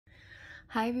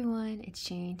Hi everyone, it's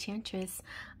Enchantress.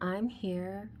 I'm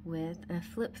here with a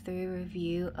flip through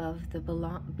review of the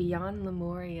Beyond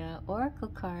Lemuria Oracle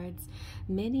cards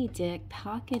mini deck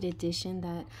pocket edition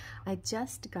that I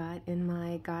just got in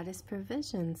my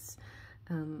Goddessprovisions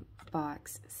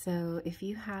box. So if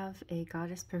you have a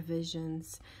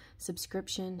Goddessprovisions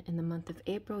subscription in the month of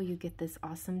April, you get this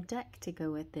awesome deck to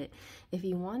go with it. If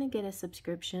you want to get a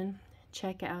subscription,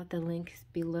 check out the links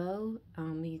below.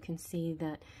 You can see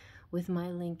that with my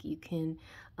link you can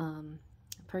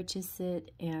purchase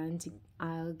it, and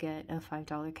I'll get a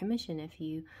 $5 commission if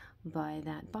you buy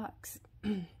that box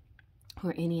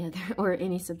or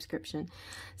any subscription.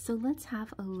 So let's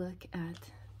have a look at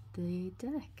the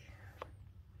deck.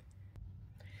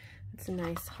 It's a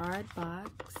nice hard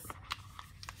box.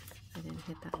 I didn't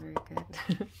hit that very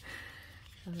good.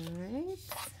 Alright,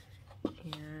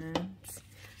 and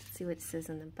see what it says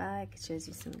on the back. It shows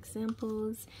you some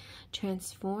examples.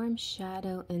 Transform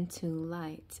shadow into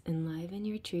light, enliven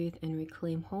your truth, and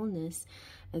reclaim wholeness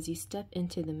as you step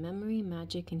into the memory,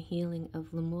 magic, and healing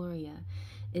of Lemuria.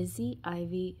 Izzy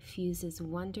Ivy fuses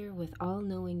wonder with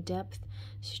all-knowing depth,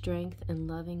 strength, and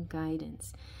loving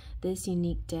guidance. This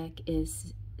unique deck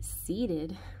is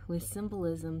seeded with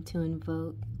symbolism to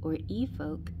invoke or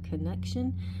evoke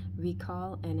connection,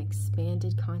 recall, and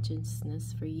expanded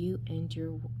consciousness for you and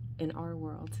in our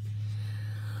world.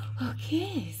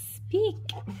 Okay, speak.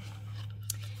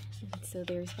 And so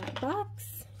there's that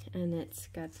box, and it's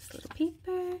got this little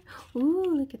paper.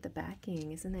 Ooh, look at the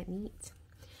backing. Isn't that neat?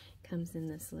 Comes in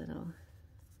this little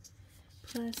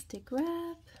plastic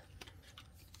wrap,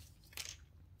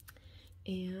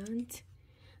 and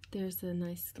there's a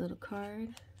nice little card.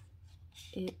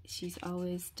 She's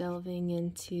always delving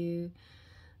into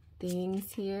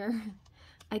things here.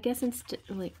 I guess instead,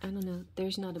 like, I don't know,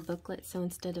 there's not a booklet, so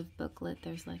instead of booklet,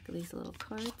 there's like these little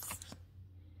cards.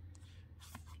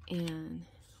 And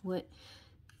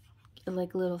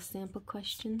like little sample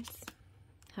questions,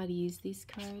 how to use these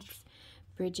cards.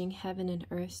 Bridging heaven and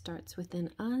earth starts within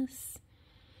us,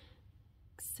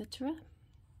 etc.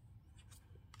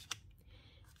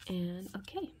 And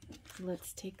okay,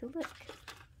 let's take a look.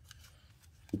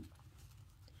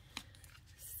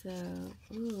 So,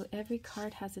 ooh, every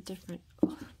card has a different,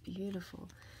 oh, beautiful.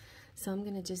 So I'm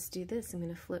going to just do this. I'm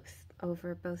going to flip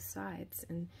over both sides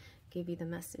and give you the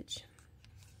message.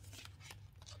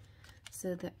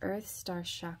 So the Earth Star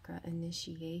Chakra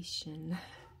initiation.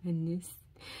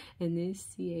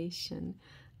 Initiation.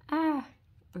 Ah!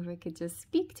 If I could just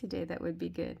speak today, that would be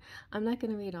good. I'm not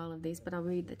going to read all of these, but I'll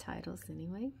read the titles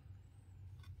anyway.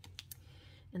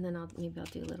 And then maybe I'll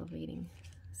do a little reading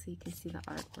so you can see the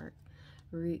artwork.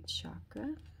 Root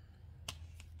Chakra.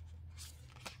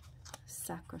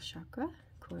 Sacral Chakra,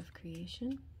 core of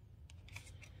creation.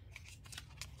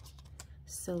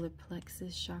 Solar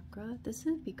Plexus Chakra. This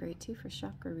would be great too for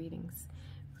chakra readings.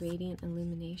 Radiant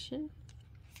Illumination.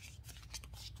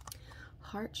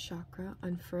 Heart Chakra,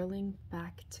 unfurling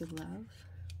back to love.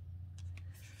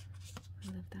 I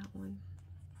love that one.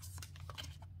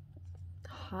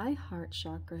 High Heart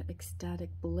Chakra, ecstatic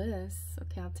bliss.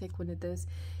 Okay, I'll take one of those.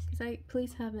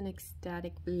 Please have an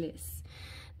ecstatic bliss.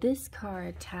 This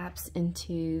card taps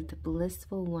into the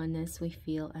blissful oneness we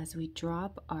feel as we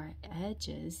drop our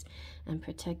edges and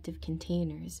protective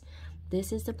containers.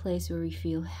 This is the place where we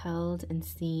feel held and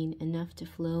seen enough to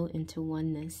flow into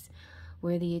oneness,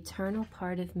 where the eternal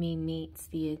part of me meets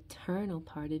the eternal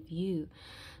part of you.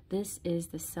 This is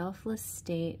the selfless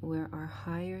state where our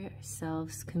higher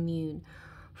selves commune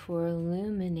for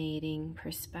illuminating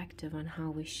perspective on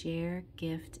how we share,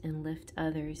 gift, and lift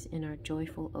others in our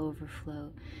joyful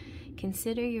overflow.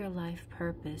 Consider your life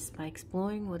purpose by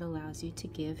exploring what allows you to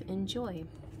give and joy.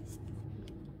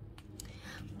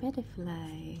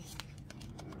 Butterfly.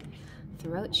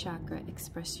 Throat Chakra,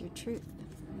 express your truth.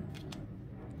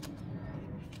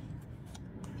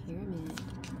 Pyramid.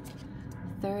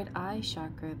 Third Eye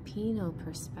Chakra, penal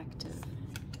perspective.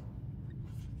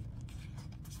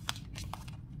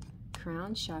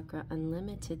 Crown Chakra,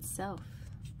 unlimited self.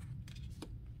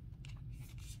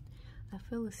 I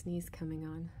feel a sneeze coming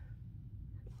on.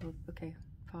 Oh, okay,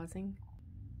 pausing.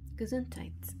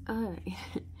 Gesundheit. Alright.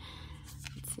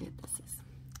 Let's see what this is.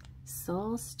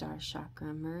 Soul Star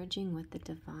Chakra, merging with the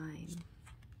divine.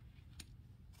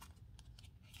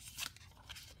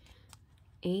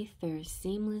 Aether,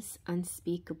 seamless,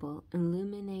 unspeakable,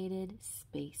 illuminated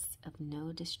space of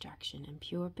no distraction, and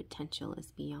pure potential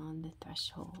is beyond the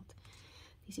threshold.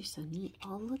 These are so neat.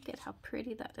 Oh, look at how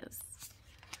pretty that is.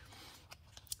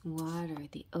 Water,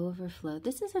 the overflow.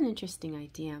 This is an interesting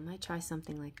idea. I might try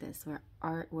something like this, where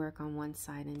artwork on one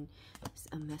side and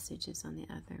messages on the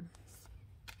other.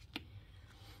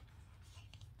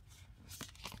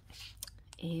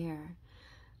 Air,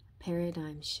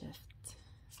 paradigm shift.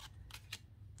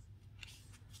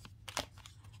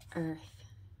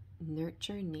 Earth,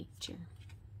 nurture nature.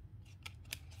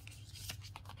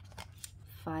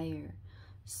 Fire,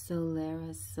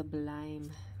 Solaris sublime.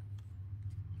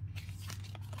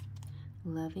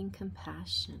 Loving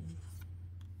compassion.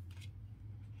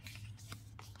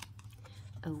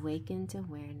 Awakened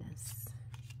awareness.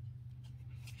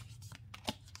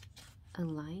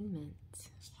 Alignment.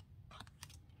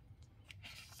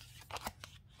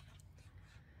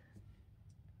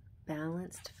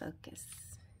 Balanced focus.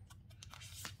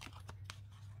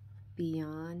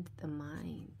 Beyond the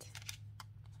mind.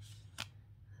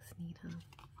 That's neat, huh?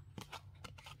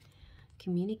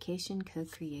 Communication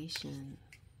co-creation.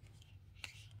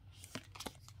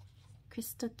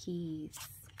 Crystal keys.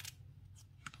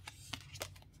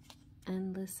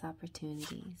 Endless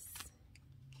opportunities.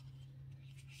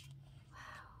 Wow.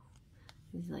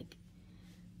 This is like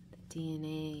the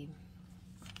DNA.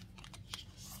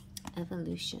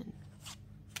 Evolution.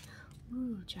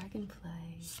 Ooh,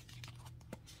 dragonfly.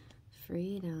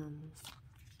 Freedom.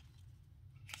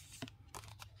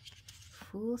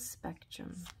 Full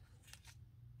spectrum.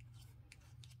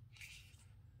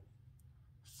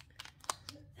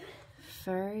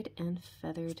 Furred and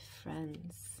feathered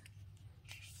friends.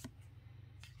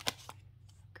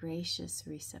 Gracious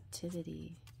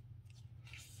receptivity.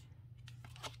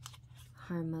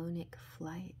 Harmonic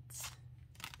flight.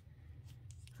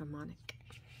 Harmonic.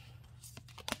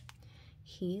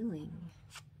 Healing.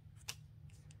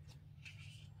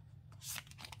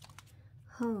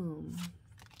 Home.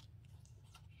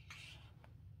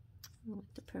 I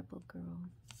like the purple girl.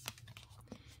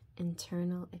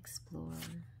 Internal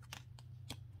explorer.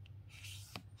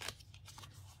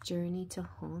 Journey to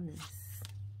wholeness.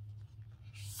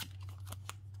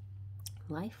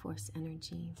 Life force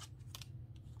energy.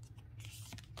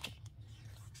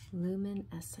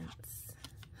 Luminescence.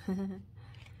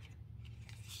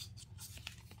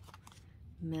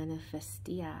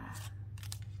 Manifestia.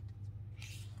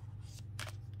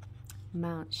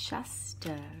 Mount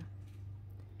Shasta.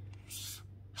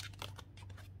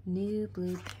 New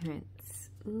blueprints.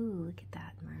 Ooh, look at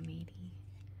that, mermaidy.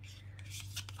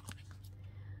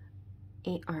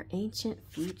 Our ancient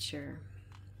future.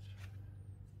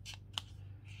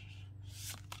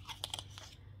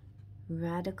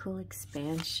 Radical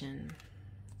expansion.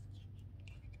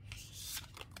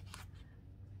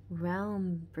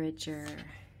 Realm bridger.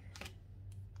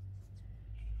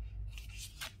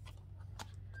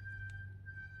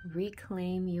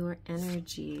 Reclaim your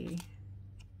energy.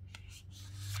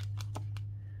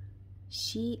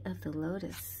 She of the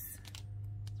lotus.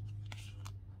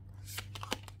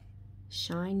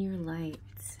 Shine your light.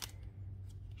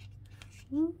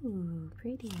 Ooh,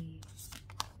 pretty.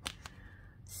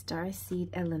 Starseed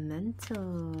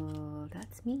elemental.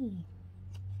 That's me.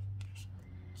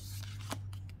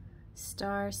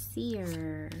 Star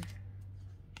seer.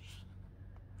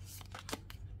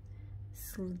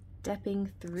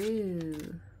 Stepping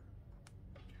through.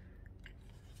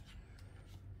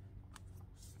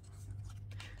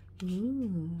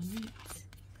 Ooh, neat.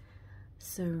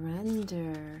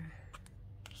 Surrender.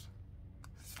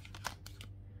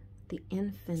 The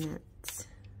infinite.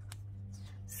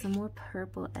 Some more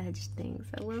purple edge things.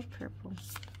 I love purple.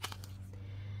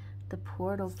 The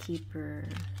portal keeper.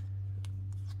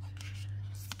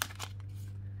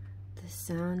 The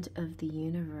sound of the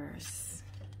universe.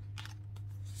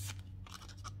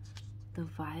 The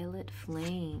violet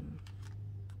flame.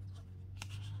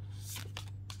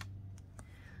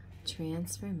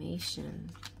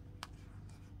 Transformation.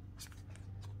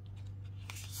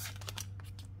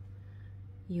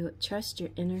 You trust your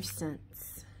inner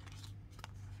sense.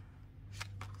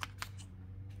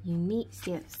 Unique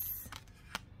gifts.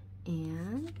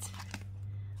 And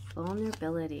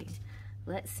vulnerability.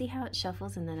 Let's see how it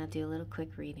shuffles and then I'll do a little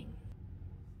quick reading.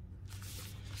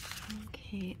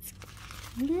 Okay, it's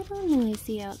a little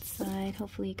noisy outside.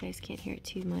 Hopefully you guys can't hear it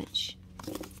too much.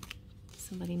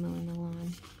 Somebody mowing the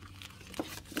lawn.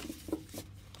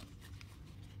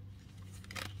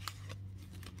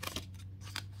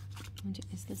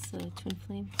 Is this a twin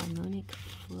flame? Harmonic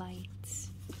flight.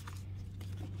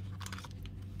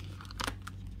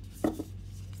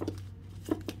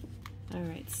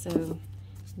 Alright, so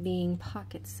being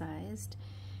pocket sized,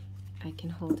 I can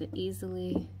hold it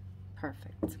easily.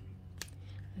 Perfect.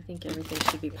 I think everything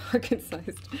should be pocket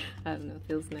sized. I don't know, it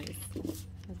feels nice.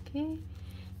 Okay,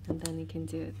 and then you can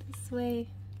do it this way.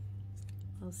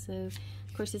 Also,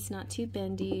 of course, it's not too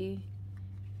bendy.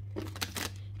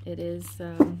 It is,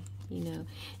 you know,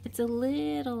 it's a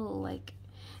little like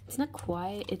It's not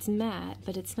quite, it's matte,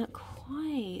 but it's not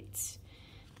quite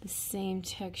the same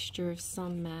texture of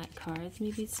some matte cards.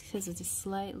 Maybe it's because it's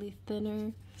slightly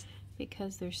thinner,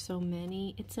 because there's so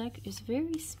many. It's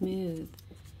very smooth.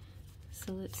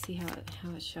 So let's see how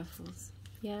it shuffles.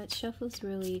 Yeah, it shuffles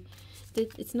really.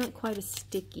 It's not quite as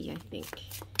sticky, I think.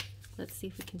 Let's see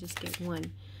if we can just get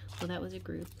one. Well, that was a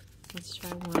group. Let's try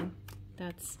one.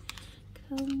 That's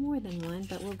more than one,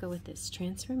 but we'll go with this.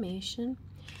 Transformation.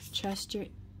 Trust your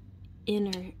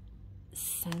inner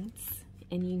sense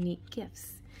and unique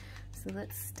gifts. So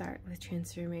let's start with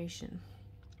transformation.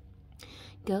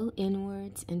 Go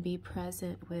inwards and be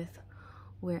present with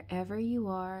wherever you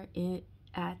are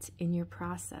at in your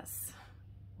process.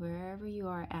 Wherever you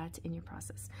are at in your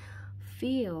process.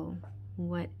 Feel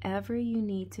whatever you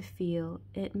need to feel.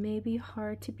 It may be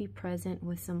hard to be present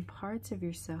with some parts of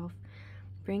yourself.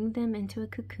 Bring them into a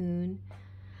cocoon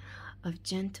of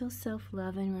gentle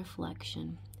self-love and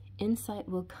reflection. Insight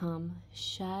will come,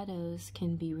 shadows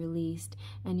can be released,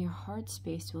 and your heart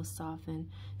space will soften.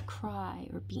 Cry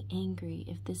or be angry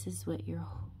if this is what you're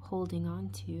holding on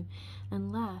to,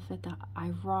 and laugh at the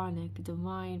ironic,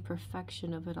 divine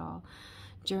perfection of it all.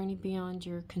 Journey beyond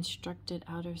your constructed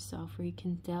outer self, where you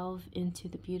can delve into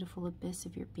the beautiful abyss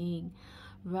of your being.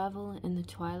 Revel in the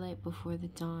twilight before the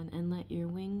dawn, and let your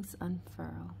wings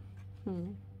unfurl.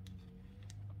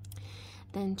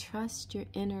 Then trust your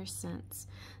inner sense.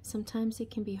 Sometimes it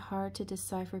can be hard to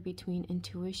decipher between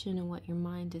intuition and what your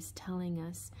mind is telling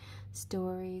us.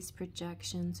 Stories,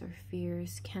 projections, or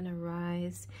fears can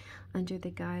arise under the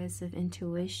guise of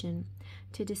intuition.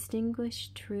 To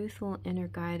distinguish truthful inner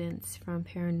guidance from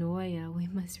paranoia, we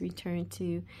must return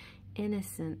to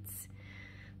innocence,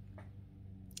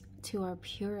 to our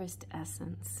purest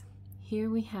essence. Here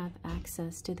we have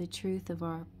access to the truth of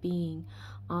our being.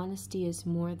 Honesty is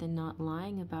more than not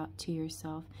lying about to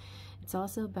yourself. It's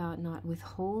also about not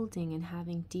withholding and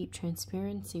having deep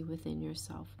transparency within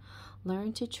yourself.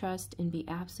 Learn to trust and be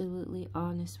absolutely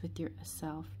honest with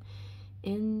yourself.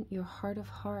 In your heart of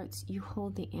hearts, you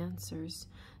hold the answers.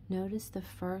 Notice the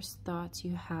first thoughts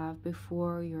you have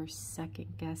before you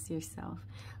second guess yourself.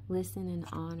 Listen and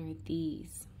honor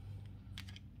these.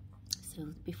 So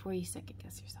before you second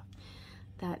guess yourself,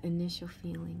 that initial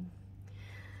feeling.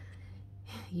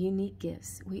 Unique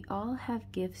gifts. We all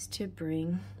have gifts to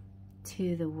bring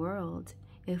to the world.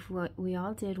 If we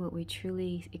all did what we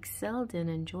truly excelled in,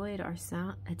 enjoyed, our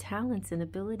talents and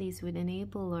abilities would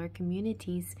enable our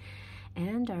communities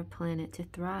and our planet to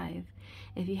thrive.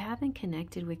 If you haven't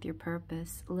connected with your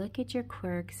purpose, look at your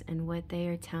quirks and what they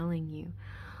are telling you.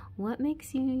 What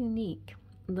makes you unique?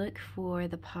 Look for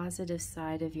the positive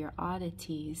side of your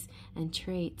oddities and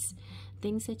traits.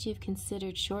 Things that you've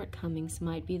considered shortcomings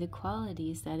might be the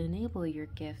qualities that enable your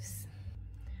gifts.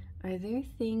 Are there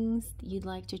things you'd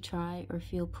like to try or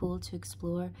feel pulled to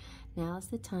explore? Now's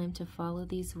the time to follow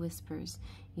these whispers.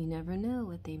 You never know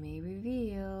what they may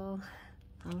reveal.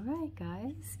 All right,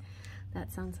 guys.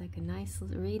 That sounds like a nice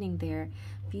reading there.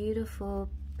 Beautiful,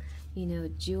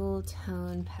 jewel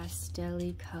tone,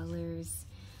 pastel-y colors.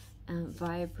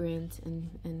 Vibrant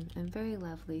and very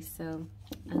lovely. So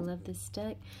I love this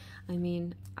deck. I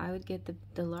mean, I would get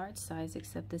the large size,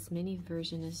 except this mini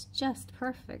version is just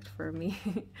perfect for me.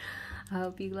 I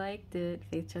hope you liked it.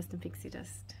 Faith, Trust, and Pixie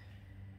Dust.